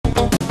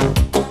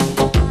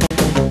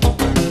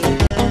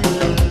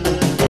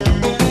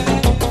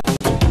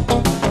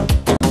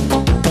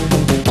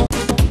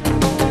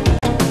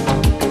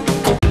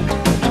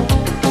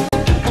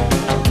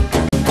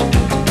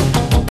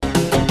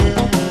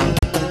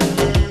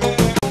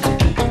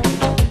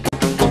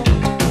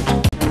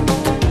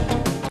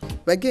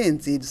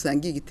bagenzi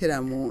dusangiye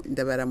igiteramo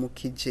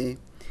ndabaramukije.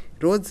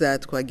 Roza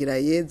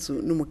Twagirayezu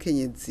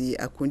n'umukenyezi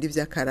akunda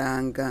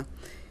ivy'akaranga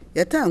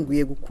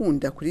yatanguye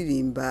gukunda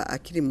kuririmba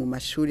akiri mu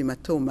mashuri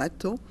mato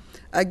mato,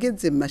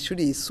 ageze mu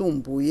mashuri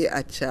yisumbuye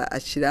aca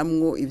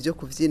ashiramwo ivyo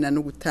kuvyina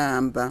no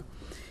gutamba.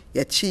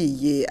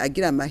 Yaciye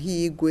agira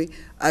amahigwe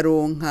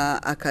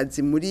aronka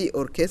akazi muri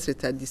orchestre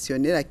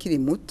traditionnelle akiri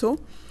muto,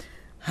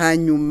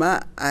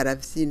 hanyuma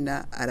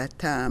aravyina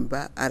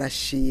aratamba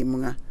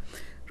arashimwa.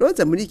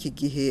 Roza muri iki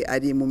gihe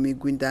ari mu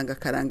migwi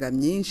ndangakaranga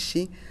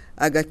myinshi,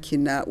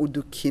 agakina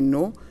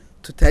udukino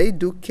tutari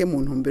duke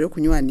mu ntumbero yo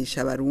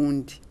kunywanisha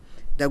abarundi.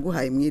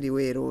 Ndaguhaye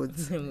mwiriwe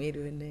Roza.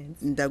 Mwiriwe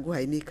neza.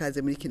 Ndaguhaye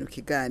n'ikaze muri kino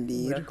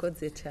kiganiro.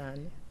 Murakoze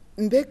cyane.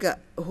 Mbega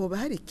hoba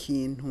hari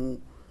ikintu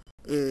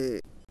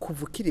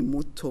kuva ukiri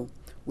muto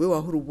we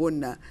wahora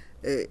ubona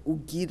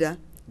ugira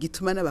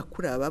gituma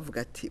n'abakura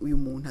bavuga ati uyu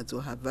muntu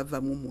azohava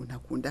avamwo umuntu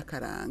akunda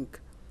akaranga?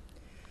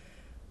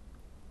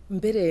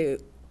 Mbere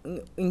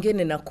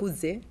ingene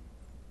nakuze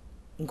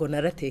ngo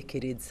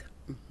naratekereza.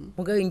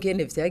 Mugabo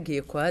ingene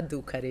vyagiye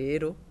kwaduka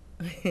rero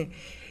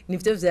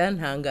nivyo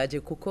vyantangaje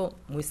kuko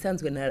mu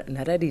isanzwe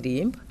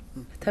nararirimba.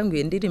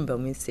 Tanguye ndirimba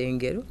mu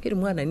isengero kiri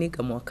umwana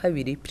niga mu wa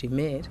kabiri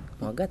primaire,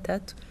 mu wa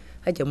gatatu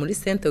hajya muri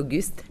Saint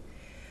Auguste.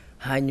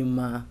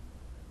 Hanyuma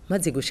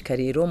maze gushika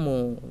rero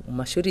mu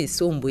mashuri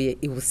yisumbuye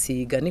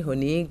ibusiga niho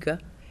niga,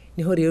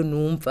 niho rero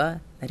numva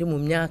nari mu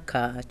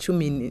myaka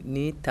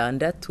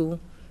 16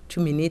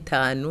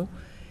 15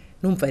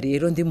 numva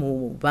rero ndi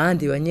mu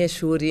bandi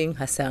banyeshuri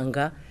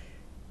nkasanga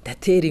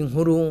ndatera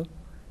inkuru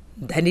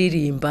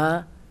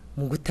ndaririmba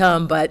mu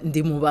gutamba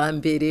ndi mu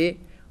bambere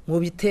mu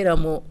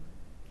biteramo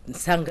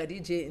nsanga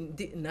rije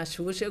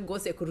nashushe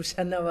gose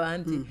kurusha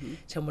n'abandi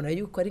camuna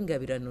yuko ari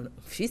ngabirano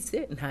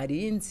mfise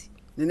ntarinzi.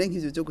 None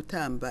nk'ivyo byo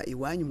gutamba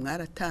iwanyu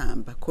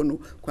mwaratamba kono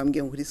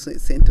kwambwiye kuri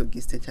Saint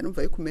Auguste cyane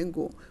umva yuko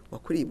umengo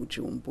wakuriye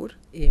Bujumbura.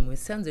 Mu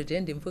isanzwe je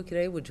ndi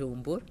mvukira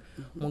y'Ubujumbura,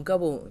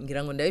 mugabo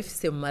ngira ngo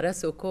ndabifise mu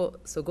maraso ko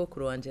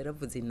sogokuru wanje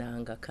yaravuze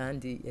inanga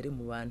kandi yari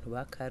mu bantu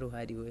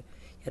bakaruhariwe,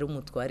 yari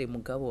umutware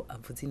mugabo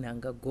avuze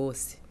inanga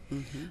gose.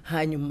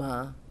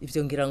 Hanyuma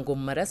ivyo ngira ngo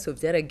mu maraso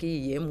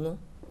vyaragiyemwo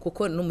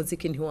kuko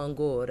n'umuziki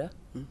ntiwangora,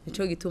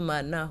 nico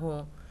gituma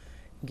naho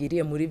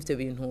ngiriye muri ivyo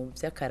bintu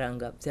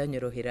by'akaranga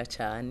byanyorohera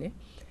cyane.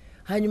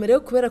 Hanyuma rero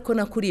kubera ko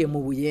nakuriye mu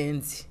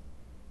Buyenzi,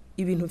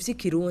 ibintu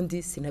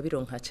vy'ikirundi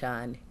sinabironka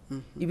cyane,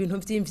 ibintu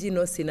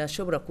vy'imvyino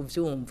sinashobora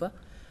kuvyumva.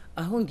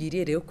 Aho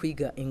ngiriye rero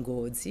kwiga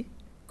Ingozi,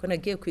 ko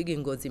nagiye kwiga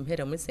Ingozi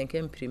impera muri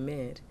 5e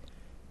primaire,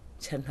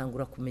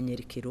 cyantangura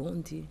kumenyera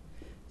ikirundi,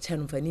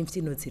 cyanumva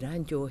n'imvyino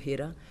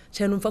zirandyohera,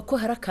 cyanumva ko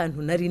hari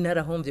akantu nari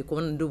narahomvye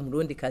kubona ndi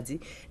umurundi kazi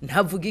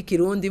ntavuga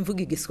ikirundi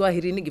mvuga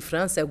igiswahili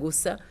n'igifaransa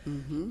gusa.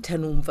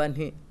 Cyanumva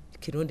nti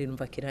kirundi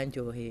numva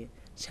kirandyohera,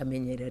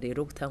 cyamenyera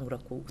rero gutangura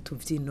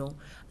kutuvyino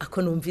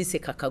ako numvise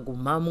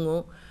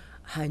kakagumamwo.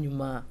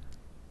 Hanyuma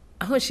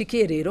aho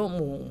nshikiye rero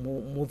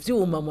mu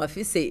vyuma mu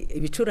afise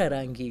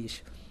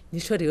ibicurarangisho,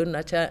 nico rero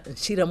naca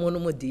nshiramo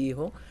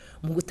n'umudiho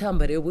mu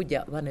gutamba. Rero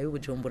burya abana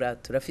y'Ubujumbura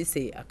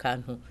turafise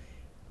akantu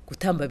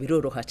gutamba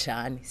biroroha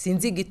cyane,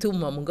 sinzi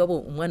igituma mugabo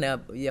umwana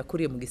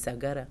yakuriye mu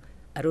gisagara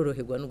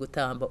aroroherwa no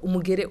gutamba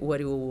umugere uwo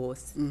ari wo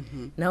wose.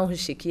 Naho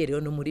nshikiye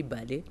rero no muri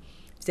ballet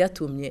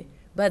vyatumye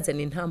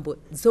bazana intambo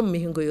zo mu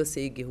mihingo yose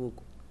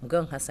y'igihugu,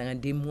 mugabo nkasanga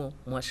ndimwo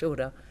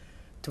mwashobora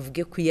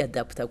tuvuge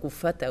kwiyadapta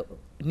gufata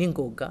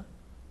n'ingoga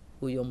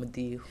uyo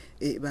mudiho.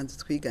 Banze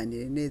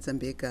twiganire neza,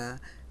 mbega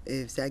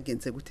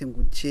vyagenze gute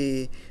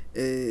nguje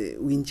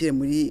winjire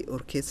muri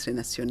orchestre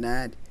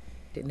nationale?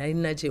 Nari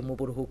naje mu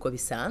buruhuko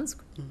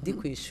bisanzwe ndi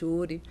ku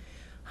ishuri,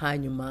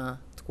 hanyuma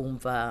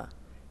twumva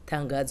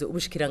tangazo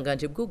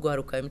ubushikiranganje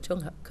bw'ugwaruka imico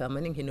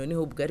kama n'inkino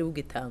niho bwari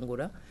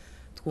bugitangura.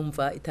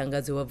 Twumva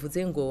itangazo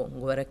bavuze ngo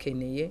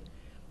barakeneye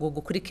ngo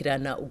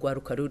gukurikirana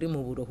ugwaruka ruri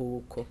mu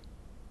buruhuko.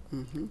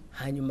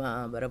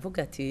 Hanyuma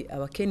baravuga ati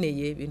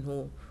abakeneye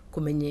ibintu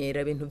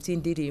kumenyera ibintu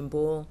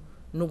by'indirimbo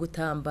no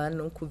gutamba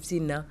no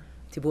kuvyina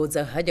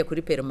tiboza hajya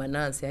kuri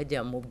permanence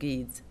hajya mu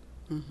bwiza.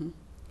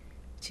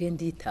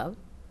 Nditaba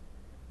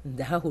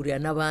ndahahurira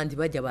n'abandi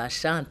bajya ba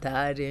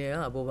Chantale,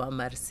 abo ba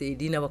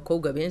Marceline,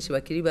 abakobwa benshi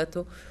bakiri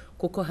bato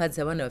kuko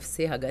haza abana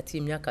bafise hagati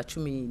y'imyaka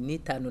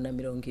 15 na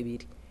 20.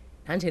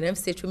 Nanje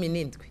nafise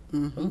 17.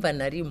 Umva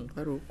narimo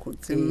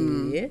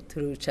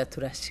turuca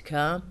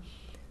turashika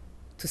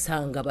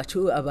tusanga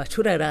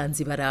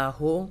abacuraranzi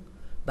baraho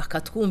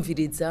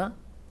bakatwumviriza,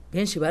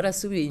 benshi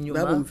barasubiye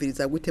inyuma.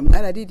 Babumviriza gute?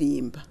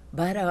 Mwararirimba?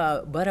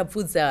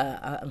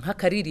 Baravuza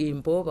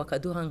nk'akaririmbo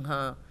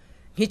bakaduha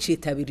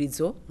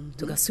nk'icitabirizo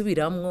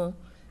tugasubiramwo,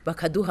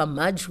 bakaduha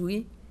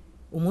amajwi,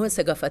 umwe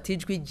wese agafata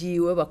ijwi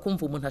ryiwe,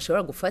 bakumva umuntu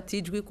ashobora gufata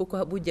ijwi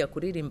kuko burya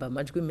kuririmba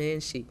amajwi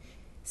menshi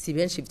si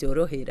benshi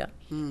byorohera.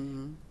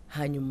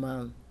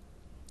 Hanyuma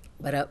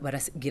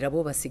baragira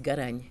bo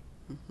basigaranye,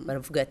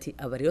 baravuga ati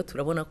aba rero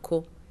turabona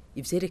ko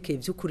ivyerekeye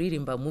byo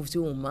kuririmba mu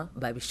vyuma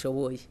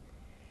babishoboye.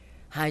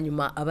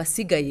 Hanyuma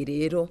abasigaye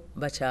rero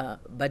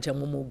baja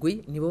mu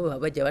mugwi, nibo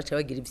bajya baca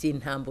bagira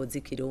ivy'intambo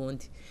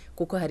z'ikirundi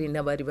kuko hari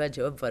n'abari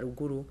baje bava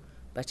ruguru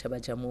baca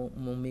baja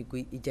mu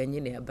migwi ijya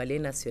nyene ya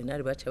ballet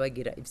national baca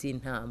bagira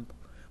ivy'intambo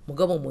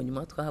mugabo mu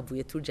nyuma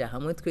twahavuye tuja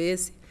hamwe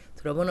twese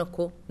turabona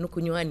ko no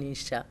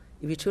kunywanisha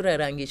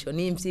ibicurarangisho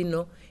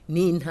n'imbyino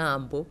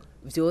n'intambo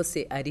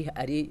byose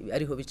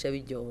ariho bica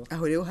biryoha.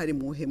 Aho rero hari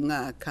muhe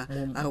mwaka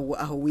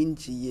aho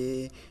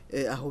winjiye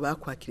aho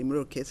bakwakira muri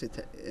orchestre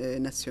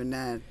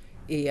nationale?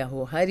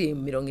 Aho hari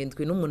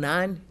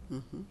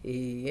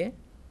 78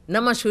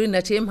 n'amashuri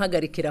naciye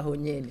mpagarikira aho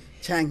nyene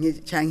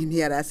canke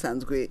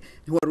ntiyarasanzwe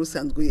ntiwari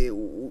usanzwe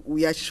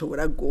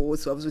uyashobora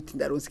gose wavuze uti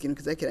ndaronse ikintu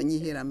kizakira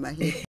nyihera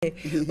amahe.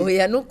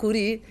 Oya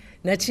nukuri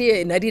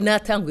naciye nari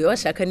natanguye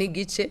washaka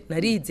n'igice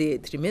narize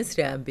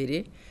trimestre ya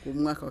mbere mu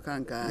mwaka wa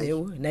kangahe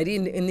nari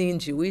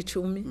ninji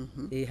w'icumi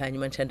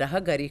hanyuma nca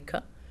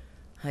ndahagarika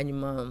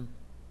hanyuma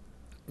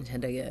nca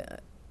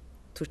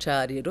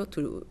tuca rero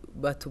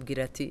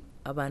batubwira ati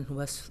abantu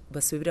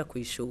basubira ku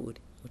ishuri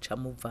muca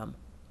muvamo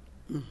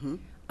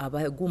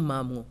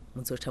abagumamwo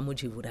muzoca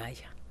muji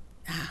buraya.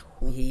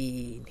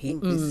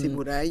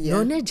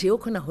 None jewe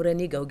ko nahora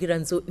niga kugira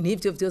nzo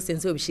nivyo byose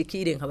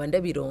nzobishikire nkaba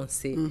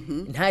ndabironse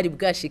ntari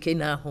bwashike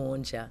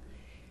nahonja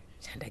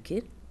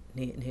cyandagira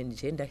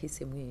nje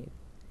ndahise mwe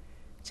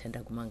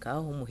cyandaguma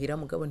ngaho muhira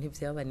mugabo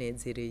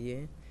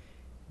ntivyabanezereye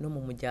no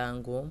mu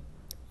muryango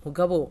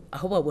mugabo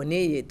aho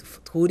baboneye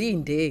twuri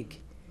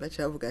indege baca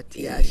bavuga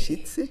ati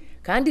yashitse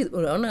kandi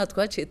urabona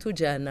twaciye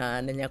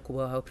tujana na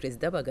nyakubahwa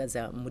president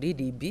bagaza muri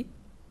Libi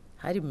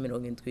hari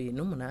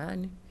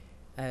 78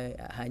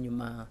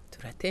 hanyuma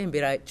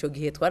turatembera ico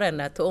gihe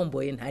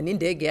twaranatomboye nta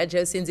n'indege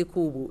yaje sinzi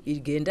kubu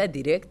igenda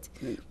direct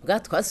bwa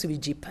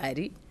twasubije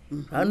Paris.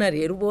 Urabona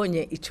rero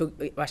ubonye ico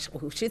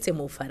ushitse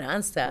mu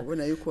Faransa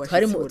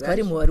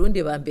twari mu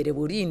Barundi ba mbere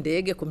buri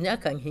indege ku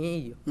myaka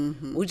nk'iyo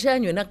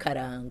ujanywe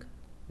n'akaranga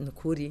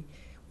nukuri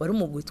wari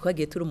umugwi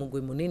twagiye turi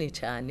umugwi munini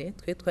cyane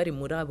twe twari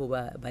muri abo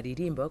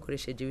baririmba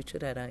bakoresheje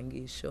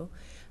ibicurarangisho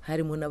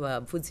harimo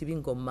n'abavuzi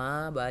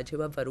b'ingoma baje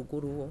bava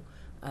ruguru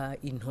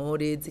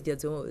intore zijya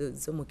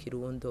zo mu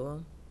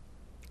Kirundo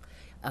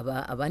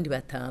abandi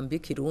batambi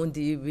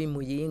Kirundi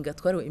bimuyinga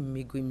twari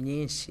imigwi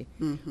myinshi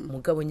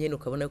mugabo nyene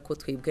ukabona ko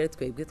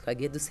twebwe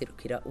twagiye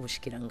duserukira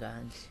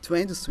ubushikiranganje.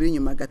 Tubaye dusubira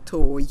inyuma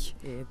gatoyi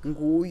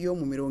nguyo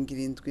mu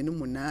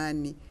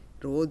 78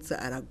 Roza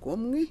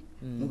aragomwe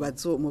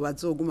mu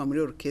bazoguma muri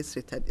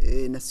orchestre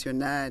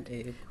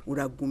nationale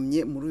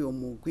uragumye muri uyo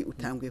mugwi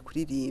utanguye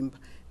kuririmba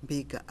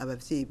mbega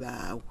abavyeyi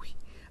bawe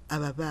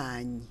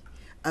ababanyi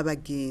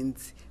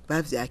abagenzi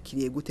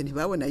bavyakiriye gute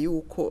ntibabona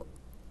yuko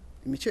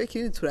imico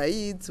y'ikindi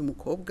turayizi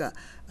umukobwa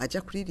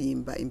aja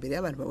kuririmba imbere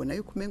y'abantu babona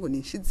yuko umengo ni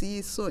inshizi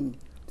y'isoni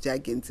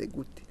byagenze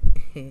gute?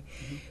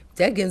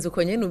 Byagenze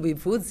uko nyene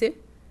ubivuze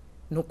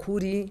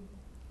nukuri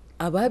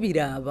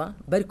ababiraba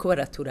bariko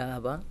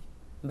baraturaba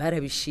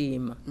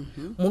barabishima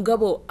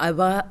mugabo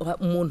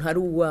umuntu ari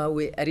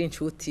uwawe ari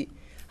inshuti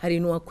hari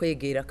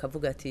n'uwakwegera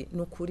akavuga ati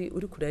nukuri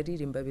uri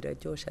kuraririmba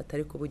biraryosha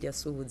atari ko bujya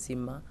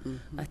subuzima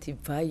ati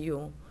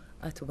vayo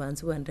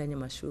atubanze ubandanye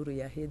amashuri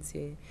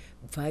yaheze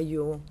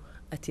vayo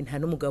ati nta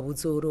n'umugabo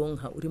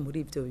uzoronka uri muri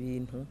ibyo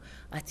bintu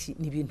ati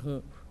ni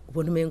ibintu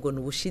ubona umengo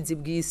n'ubushizi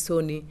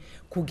bw'isoni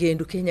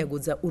kugenda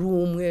ukenyaguza uri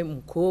umwe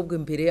mukobwa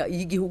imbere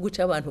y'igihugu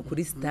c'abantu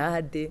kuri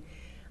stade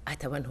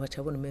ati abantu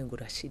bacabona umengo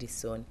urashira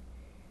isoni.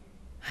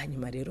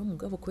 Hanyuma rero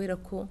mugabo kubera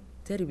ko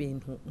byari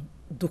ibintu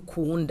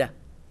dukunda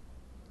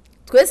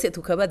twese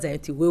tukabaza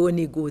ati wewe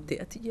ni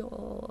gute ati yo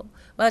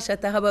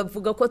bashata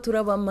bavuga ko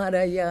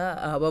turabamaraya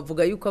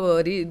bavuga yuko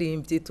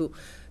abaririmbyi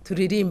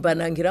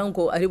turirimbana ngira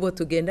ngo aribo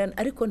tugendana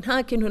ariko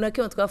nta kintu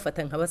nakimwe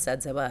twafata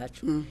nk'abasaza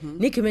bacu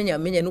nikimenya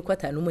amenye nuko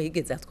atanumwe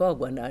yigeze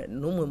twagwana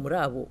numwe muri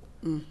abo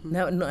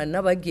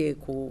nabagiye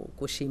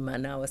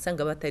gushimana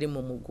wasanga batari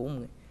mu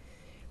mugumwe.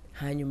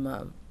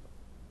 Hanyuma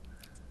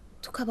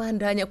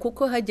tukabandanya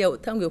kuko hajya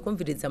utanguye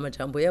kumviriza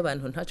amajambo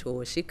y'abantu ntaco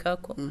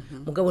woshikako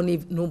mugabo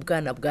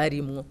n'ubwana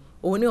bwarimwo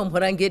ubu niyo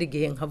mporangera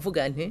igihe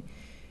nkavuga nti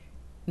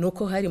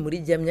nuko hari muri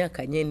jya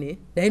myaka nyene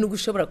nahi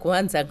nugushobora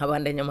kubanza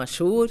nkabandanya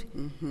amashuri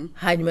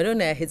hanyuma rero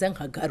nayaheza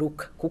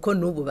nkagaruka kuko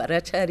nubu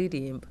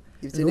baracaririmba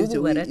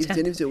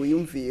ivyo nivyo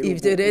wiyumvira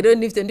ivyo rero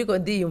nivyo ndiko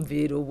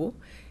ndiyumvira ubu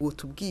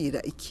utubwira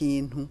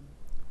ikintu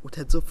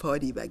utazopfa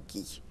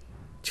waribagiye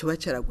coba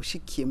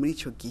caragushikiye muri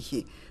ico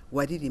gihe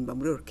waririmba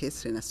muri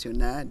orchestre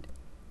nationale.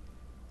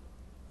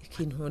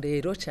 Ikintu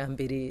rero ca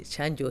mbere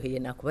canjoheye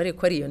nakubare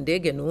ko ari iyo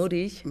ndege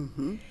nuriye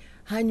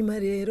hanyuma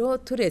rero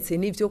turetse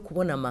n'ivyo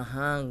kubona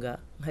amahanga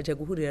nkaje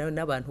guhurira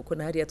n'abantu ko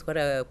nahariya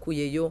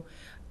twarakuyeyo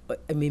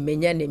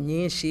imimenyane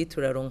myinshi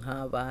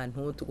turaronka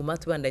abantu tuguma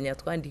tubandanya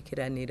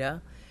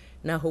twandikiranira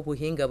naho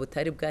ubuhinga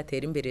butari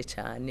bwatera imbere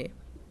cyane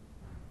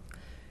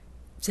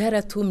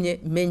byaratumye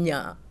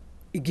menya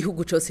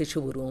igihugu cyose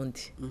cy'u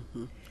Burundi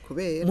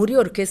muri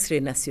orchestre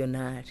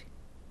nationale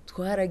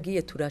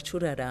twaragiye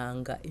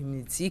turacuraranga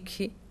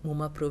imiziki mu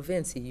ma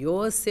province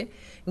yose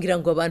ngira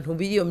ngo abantu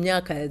biyo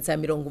myaka za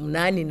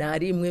 81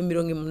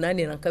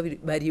 82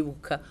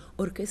 baribuka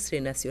orchestre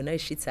nationale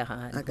ishitse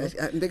ahantu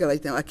mbega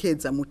bahita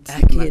akeza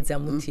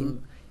mutima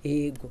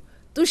yego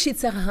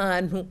dushitse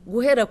ahantu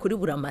guhera kuri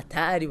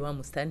buramatari ba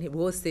musitani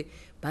bose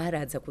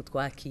baraza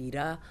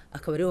kutwakira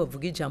akaba ariwe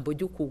bavuga ijambo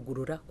ryo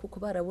kugurura kuko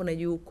barabona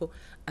yuko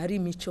ari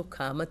imico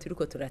kama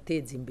turiko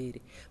turateza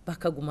imbere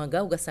bakaguma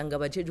ngaho ugasanga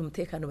abajeje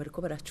umutekano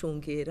bariko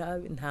baracungera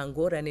nta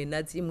ngorane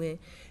na zimwe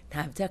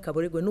nta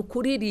vyakaborerwe no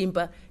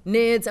kuririmba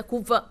neza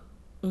kuva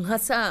nka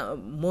saa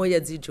moya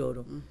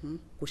z'ijoro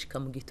gushika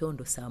mu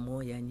gitondo saa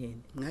moya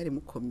nyene mwari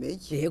mukomeye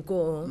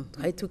yego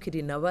twari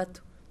tukiri na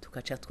bato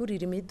tukaca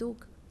twurira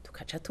imiduga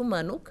tukaca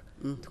tumanuka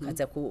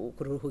tukaza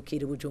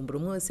kuruhukira Bujumbura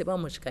mwese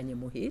bamushikanye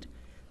muhira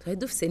twari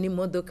dufise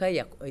n'imodoka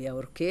ya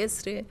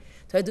orchestre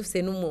twari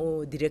dufise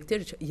n'umu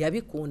directeur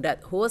yabikunda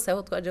hose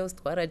aho twaje hose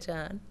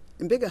twarajana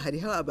mbega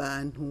hariho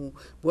abantu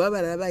baba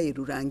barabaye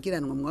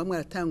rurangiranwa mwa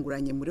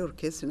mwaratanguranye muri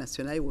orchestre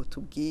nationale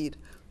wotubwira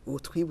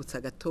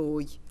twibutsa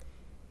gatoyi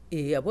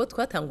abo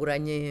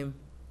twatanguranye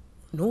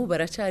n'ubu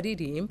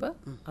baracaririmba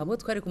abo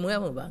twari kumwe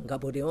mu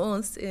bangabo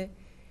Leonce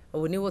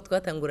ubu nibo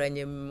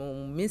twatanguranye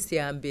mu minsi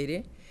ya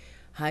mbere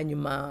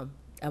hanyuma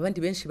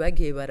abandi benshi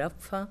bagiye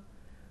barapfa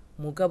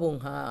mugabo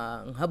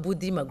nka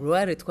Budi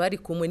Magloire twari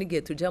kumwe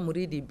n'igihe tuja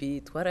muri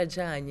Libi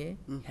twarajanye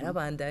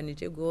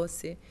yarabandanije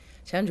gose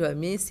canje wa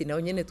minsi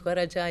nawe nyene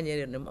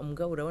twarajanye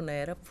mugabo urabona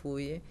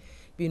yarapfuye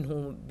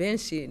bintu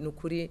benshi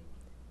nukuri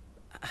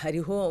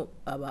hariho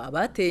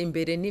abateye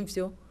imbere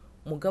n'ivyo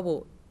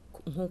mugabo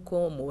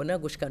nkuko mubona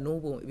gushika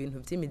n'ubu ibintu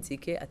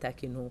vy'imizike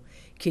atakintu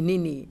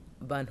kinini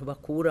bantu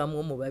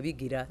bakuramwo mu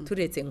babigira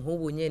turetse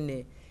nk'ubu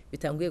nyene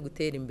bitanguye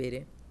gutera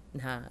imbere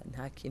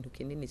nta kintu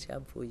kinini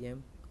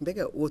cyavuyemo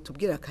mbega uwo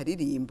tubwira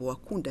akaririmbo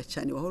wakunda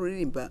cyane wahora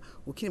uririmba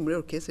ukiri muri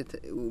orchestre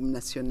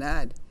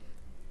nationale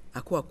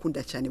ako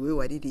wakunda cyane wewe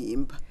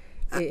waririmba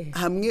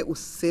hamwe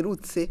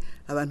userutse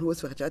abantu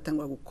bose bakaca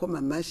batangwa gukoma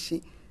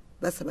amashi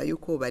basaba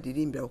yuko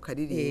baririmbira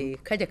ukaririmba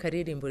kajya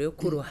karirimbo rero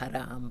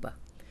kuruharamba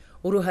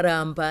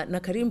uruharamba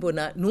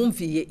nakarimbona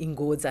numviye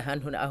ingoza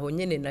ahantu aho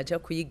nyene naja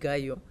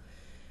kuyigayo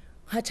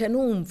haca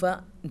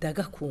numva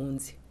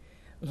ndagakunze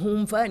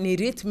nkumva ni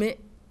ritme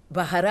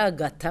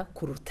baharagata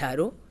ku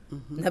rutaro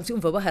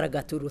navyumva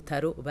baharagata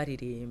urutaro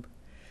baririmba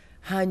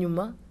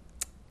hanyuma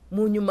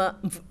mu nyuma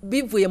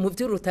bivuye mu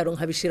vy'urutaro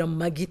nkabishira mu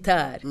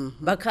magitari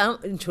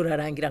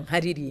bakancurarangira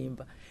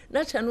nkaririmba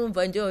naca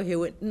numva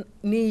njyohewe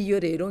niyo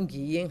rero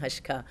ngiye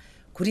nkashika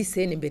kuri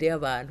scene imbere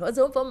y'abantu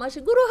azova amashi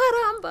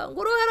guruharamba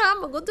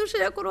ngo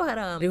dushire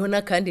kuruharamba riho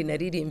nakandi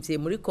naririmbye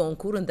muri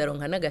konkuru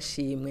ndaronka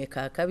n'agashimwe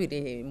ka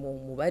kabiri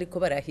mu bari ko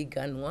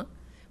barahiganwa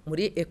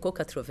muri Eco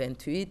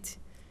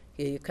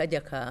 88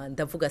 kajya ka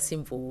ndavuga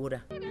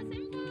simvura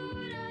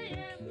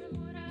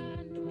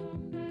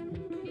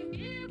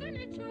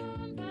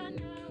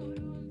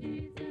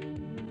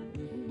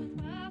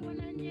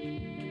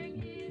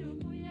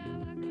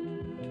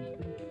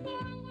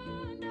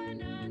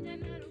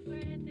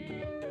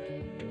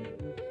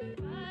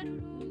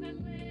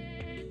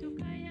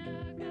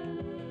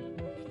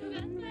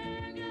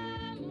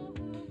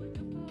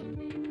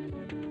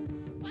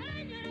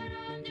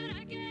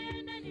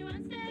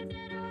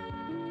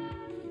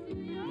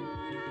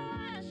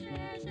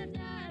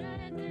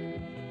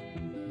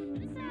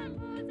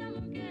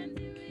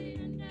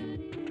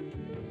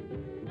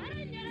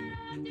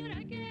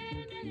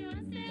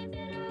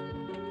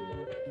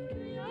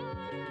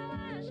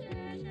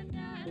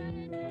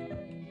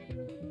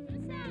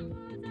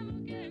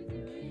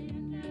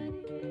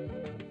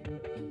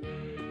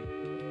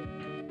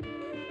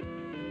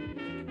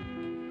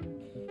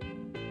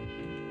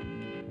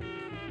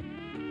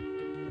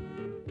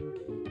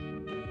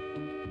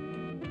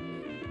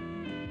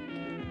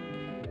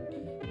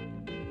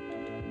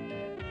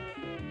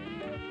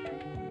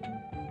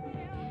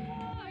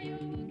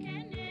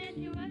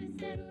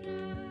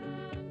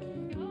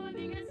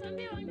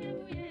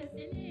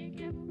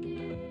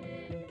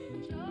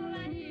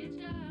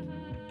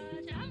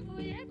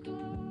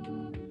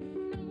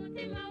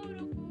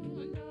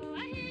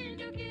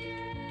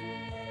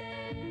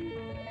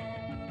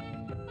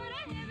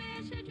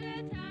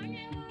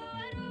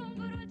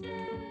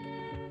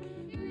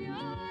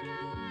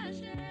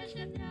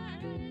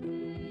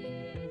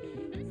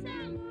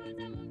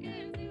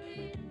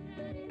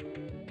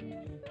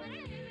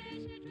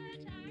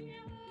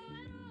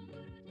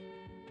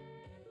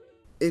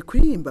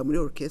kuririmba muri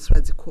orchestre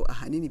aziko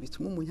ahanini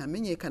bituma umuntu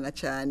amenyekana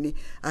cyane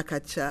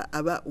akaca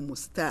aba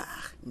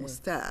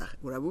umustar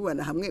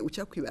urabubana hamwe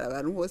uca kwibara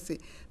abantu bose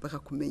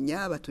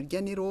bakakumenya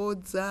baturya ni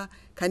roza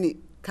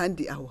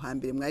kandi aho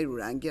hambere mwari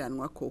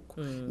rurangiranwa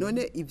koko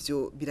none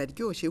ivyo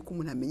biraryoshe yuko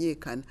umuntu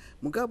amenyekana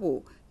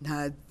mugabo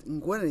nta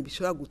ngorane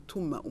bishobora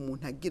gutuma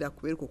umuntu agira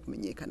kubera ko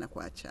kumenyekana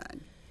kwa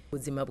cyane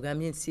ubuzima bwa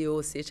minsi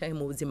yose cyangwa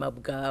mu buzima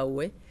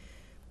bwawe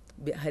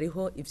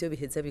hariho ivyo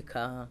biheza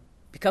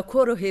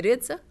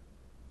bikakorohereza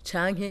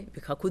canke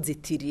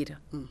bikakuzitirira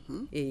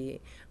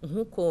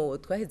nkuko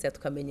twaheza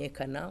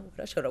tukamenyekana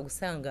urashobora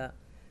gusanga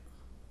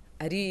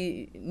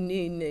ari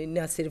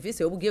na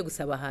service yo bugiye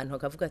gusaba ahantu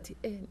akavuga ati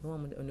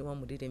ni wa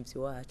muririmbyi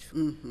wacu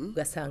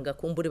ugasanga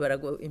kumbure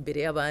barago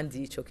imbere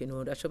y'abandi ico kintu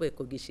urashoboye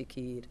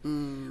kugishikira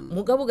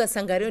mugabo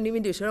ugasanga rero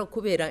n'ibindi bishobora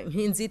kubera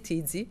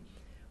nk'inzitizi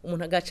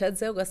umuntu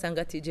agacaza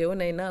ugasanga ati jewe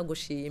nayo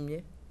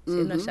nagushimye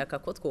je nashaka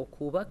ko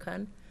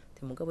twokubakana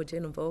ati mugabo je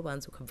numva bo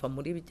banza ukava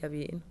muri bijya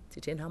bintu ati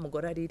je nta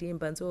mugore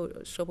aririmba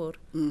nzoshobora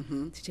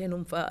ati je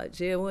numva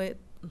jewe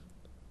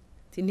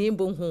ati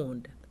nimba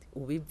unkunda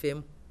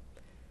ubivemo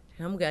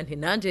namubwira nti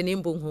nanje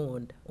nimba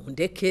unkunda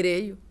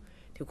undekereyo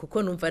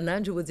kuko numva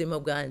nanje ubuzima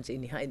bwanje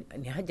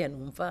ntihajya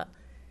numva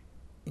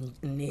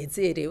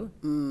nezerewe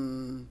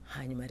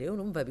hanyuma rero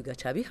numva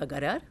bigaca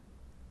bihagarara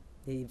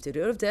ibyo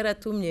rero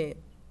byaratumye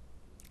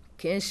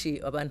kenshi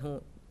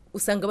abantu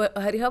usanga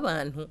hariho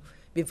abantu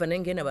bivana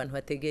ngene abantu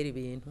bategera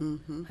ibintu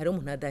hari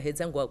umuntu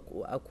adaheza ngo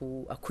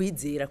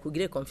akwizera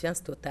kugire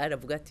confiance totale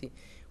avuga ati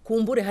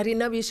kumbure hari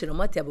nabishira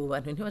mati abo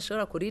bantu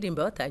ntibashobora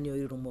kuririmba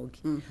batanyoye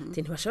urumogi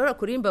ntibashobora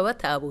kuririmba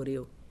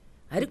bataborewe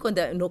ariko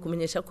no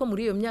kumenyesha ko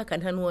muri iyo myaka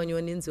nta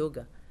nuwanywa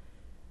n'inzoga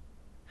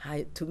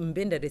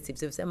mbendaretse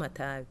ivyo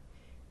vy'amatabi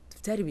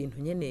byari ibintu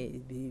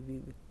nyene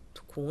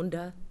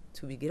tukunda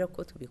tubigira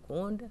ko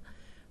tubikunda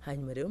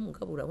hanyuma rero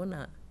mugabo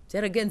urabona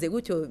byaragenze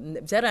gutyo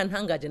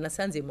byarantangaje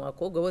nasanze mu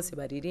bakobwa bose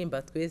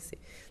baririmba twese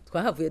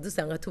twahavuye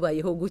dusanga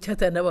tubayeho gutyo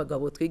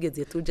atanabagabo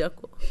twigeze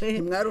tujako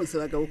ntimwaronse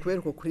abagabo kubera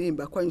uko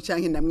kuririmba kwanyu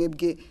canke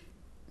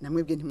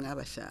namwebwe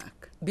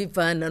ntimwabashaka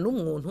bivana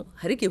n'umuntu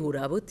hari igihe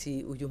uraba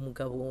uti uyu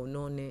mugabo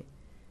none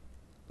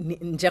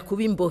nja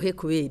kuba imbohe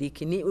kubera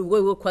iki ni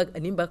wewe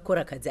nimba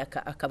akora akazi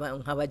akaba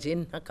nkabaje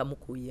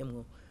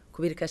ntakamukuyemwo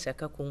kubera ko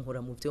ashaka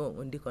kunkura mu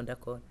byo ndiko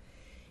ndakora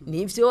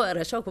nivyo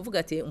arashaka kuvuga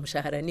ati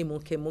umushahara ni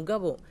muke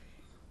mugabo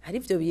hari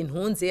ivyo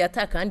bintunze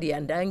atakandi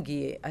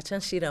yandangiye aca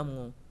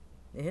nshiramwo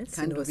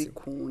kandi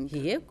ubikunda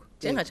yego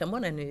je nkaca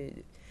mbona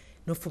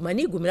nufuma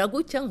nigumira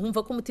gutya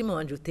nkumva ko umutima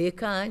wanje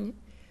utekanye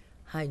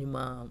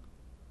hanyuma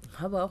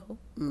nkabaho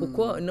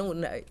kuko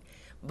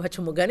baca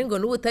umugani ngo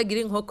n'ubutagira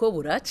inkoko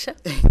buraca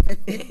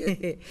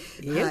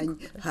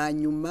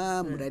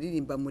hanyuma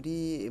muraririmba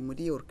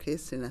muri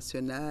orchestre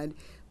nationale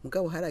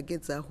mugabo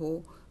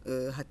haragezaho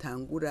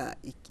hatangura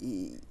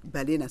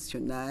ballet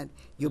national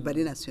iyo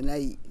ballet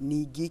national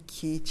ni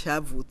igiki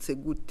cavutse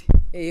gute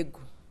ego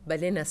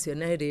ballet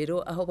national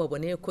rero aho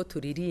baboneye ko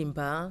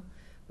turirimba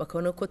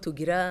bakabona ko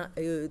tugira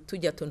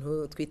tujya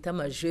tuntu twita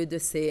ama jeu de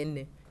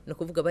scène no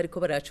kuvuga bariko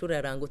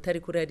baracuraranga utari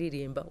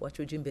kuraririmba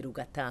wacuje imbere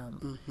ugatamba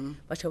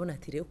bacabona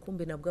ati rero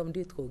kumbe nabwo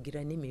ndi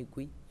twogira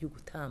n'imigwi yo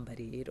gutamba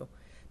rero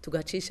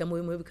tugacisha mu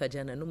bimwe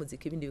bikajana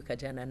n'umuziki ibindi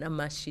bikajana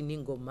n'amashini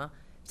ngoma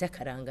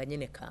by'akaranga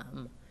nyene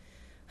kama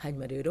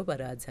hanyuma rero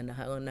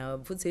barazana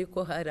navuze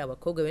yuko hari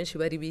abakobwa benshi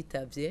bari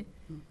bitavye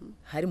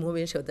harimo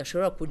benshi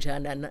badashobora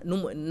kujana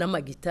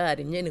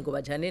n'amagitari nyene ngo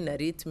bajane na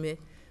ritme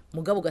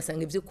mugabo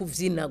ugasanga ivyo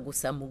kuvyina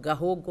gusa mu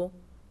gahogo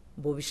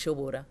bo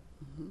bishobora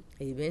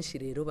benshi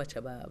rero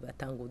baca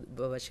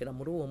babashira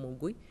muri uwo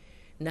mugwi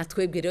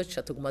natwebwe rero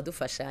tuca tuguma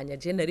dufashanya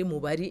je nari mu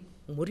bari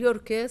muri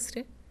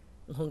orchestre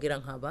nkongera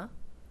nkaba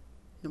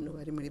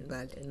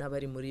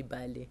n'abari muri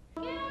ballet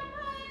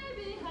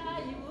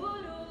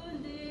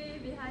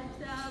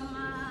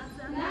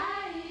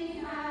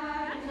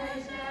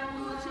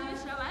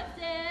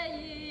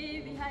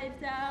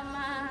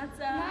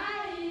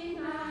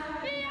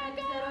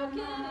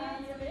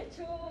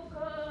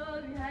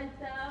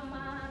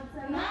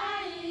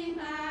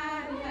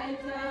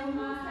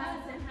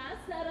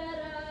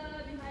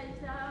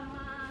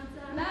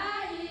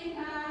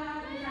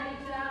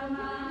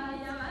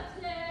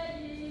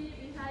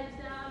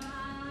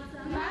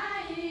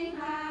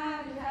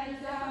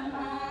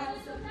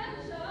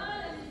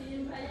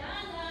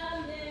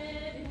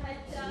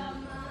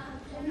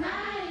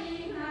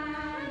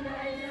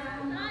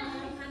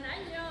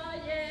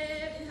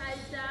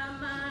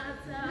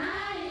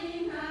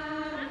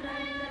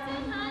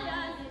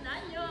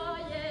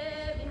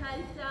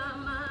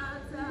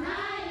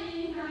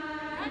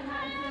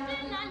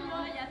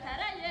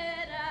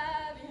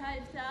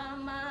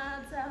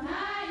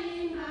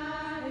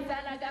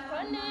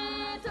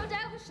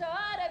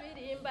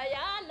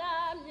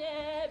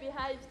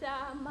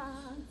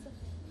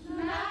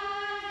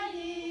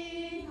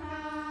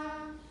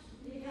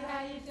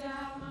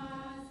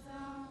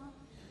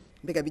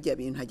mbega bijya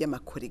bintu hajya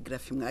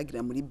amakoregrafi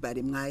mwagira muri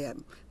bare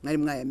mwari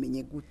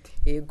mwayamenye gute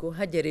yego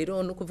hajya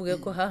rero no kuvuga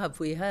ko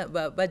hahavuye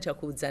baja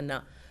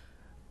kuzana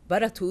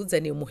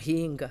baratuzaniye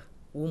umuhinga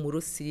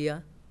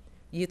w'umurusiya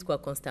yitwa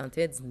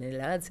Constantin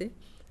Znelaze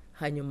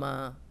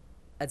hanyuma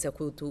aza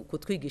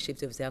kutwigisha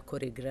ivyo vya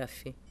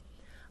koregrafi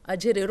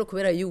aje rero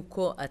kubera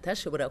yuko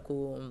atashobora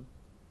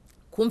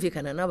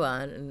kumvikana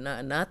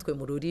natwe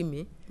mu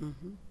rurimi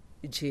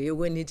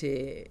jewe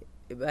nije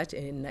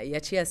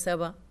yaciye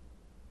asaba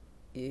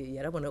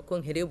yarabona ko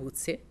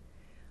nkerebutse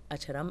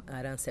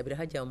aransabira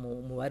hajya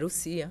mu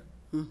Barusiya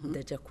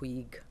ndaja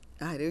kwiga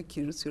rero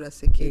kirusi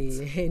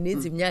uraseketse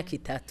nizi imyaka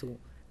 3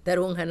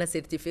 daronka na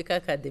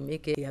certificat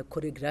academique ya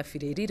choreography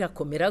rero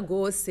irakomera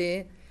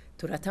gose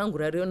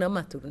turatangura rero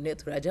n'amaturne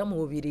turaja mu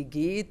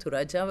Bubirigi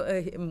turaja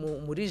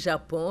muri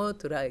Japon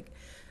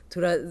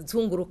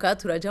turazunguruka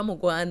turaja mu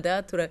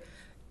Rwanda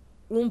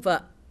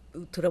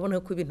turabona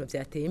ko ibintu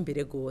byateye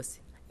imbere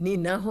gose ni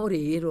naho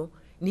rero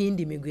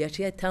n'indi migwi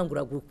yaciye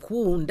atangura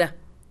gukunda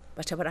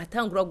baca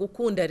baratangura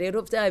gukunda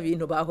rero vya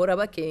bintu bahora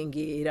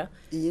bakengera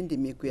iyindi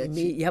migwi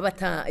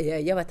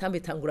y'abatamba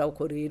itangura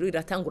uko rero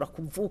iratangura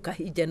kuvuka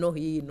hirya no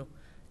hino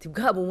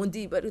tibwabo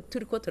ubundi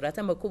turiko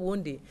turatamba ko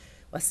ubundi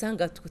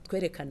wasanga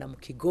twerekana mu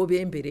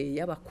kigobe mbere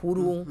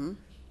y'abakuru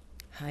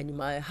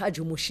hanyuma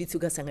haje umushitsi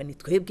ugasanga ni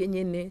twebwe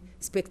nyene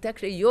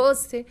spectacle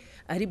yose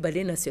ari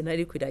ballet national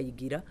iri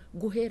kwirayigira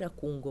guhera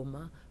ku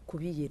ngoma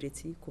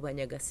kubiyeretsi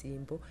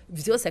kubanyagasimbo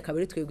vyose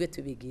akabari twebwe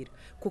tubigira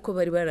kuko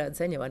bari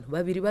barazanye abantu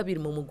babiri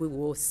mu mugwi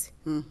wose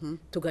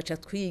tugaca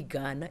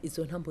twigana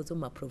izo ntambo zo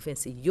ma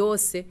province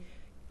yose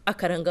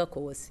akaranga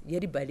kose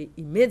yari ballet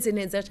imeze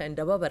neza cyane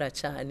ndababara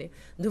cyane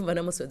ndumva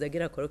namusoza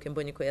agira koroke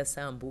mbonye ko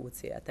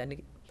yasambutse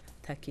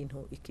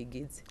takintu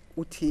ikigize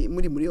uti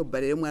muri yo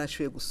ballet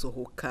mwarashoye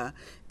gusohoka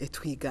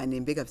twigane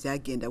mbega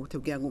vyagenda gute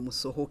bwira ngo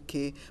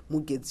musohoke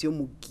mugeze yo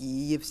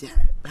mugiye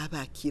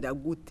babakira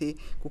gute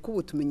kuko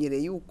ubu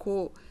tumenyereye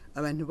yuko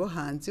abantu bo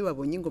hanze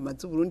babonye ingoma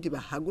z'u Burundi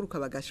bahaguruka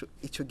bagasho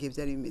ico gihe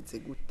byari bimeze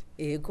gute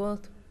ego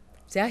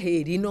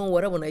vyaheri no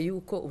warabona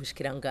yuko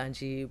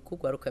ubushikiranganje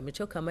bw'ugwaruka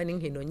mico kama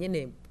n'inkino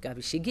nyene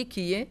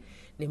bwabishigikiye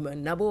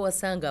nabo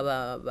wasanga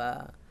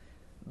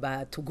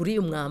batuguriye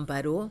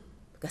umwambaro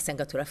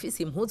gasanga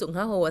turafise impuzo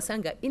nkaho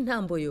wasanga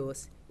intambo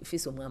yose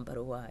ifise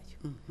umwambaro wayo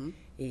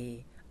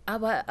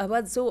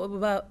abazo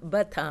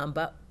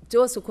batamba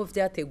byose uko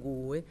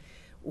vyateguwe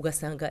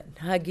ugasanga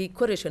nta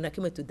gikoresho na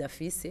kimwe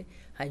tudafise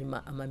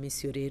hanyuma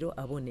amamisio rero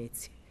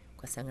abonetse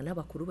ugasanga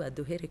n'abakuru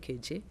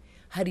baduherekeje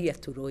hariya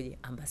turoye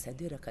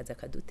ambassadeur akaza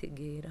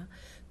kadutegera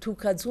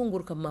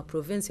tukazunguruka mu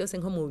province yose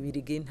nko mu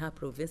Birigi nta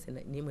province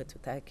nimwe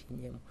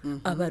tutakinyemo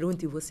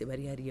abarundi bose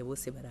bari hariye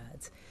bose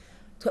baraza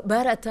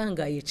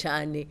baratangaye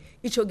cyane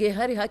ico gihe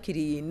hari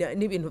hakiri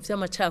n'ibintu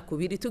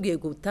vy'amacakubiri tugiye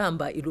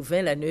gutamba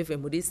iruvela 9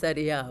 muri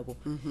sare yabo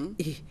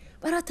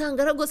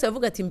baratangara gose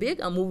bavuga ati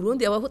mbega mu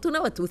Burundi abahutu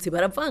n'abatutsi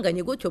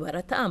baravanganye gutyo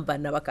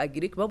baratambana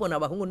bakagira babona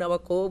abahungu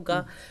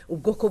n'abakobwa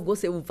ubwoko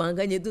bwose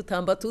buvanganye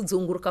dutamba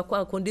tuzunguruka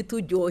kwa kundi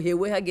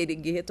turyohewe hagera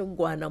igihe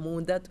tugwana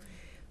mu nda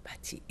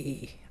bati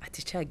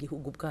ati ca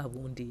gihugu bwa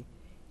bundi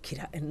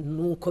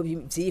nuko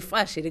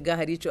byifashe rega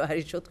hari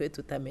ico twe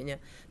tutamenya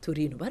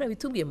turino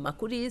barabitubwiye mu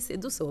makurisi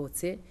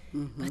dusohotse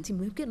bati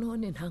mwebwe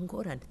none nta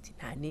ngorane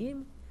nta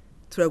nimwe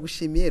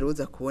turagushimiye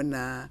roza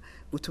kubona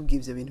gutubwira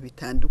ivyo bintu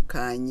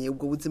bitandukanye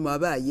ubwo buzima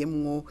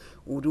wabayemwo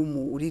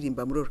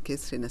uririmba muri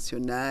orchestre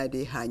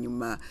nationale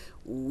hanyuma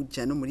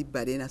uja no muri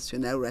ballet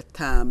nationale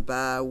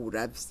uratamba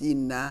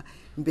uravyina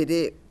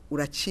mbere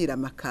uracira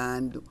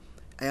amakando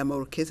aya ma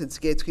orchestre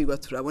dusigaye twirwa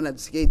turabona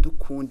dusigaye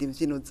dukunda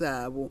imvyino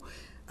zabo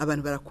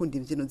abantu barakunda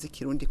imbyino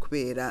z'ikirundi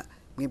kubera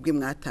mwebwe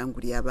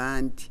mwatanguriye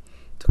abandi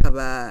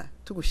tukaba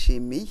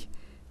tugushimiye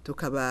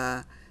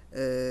tukaba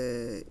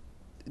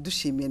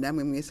dushimiye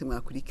namwe mwese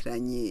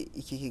mwakurikiranye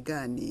iki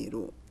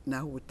kiganiro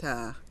naho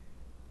ubutaha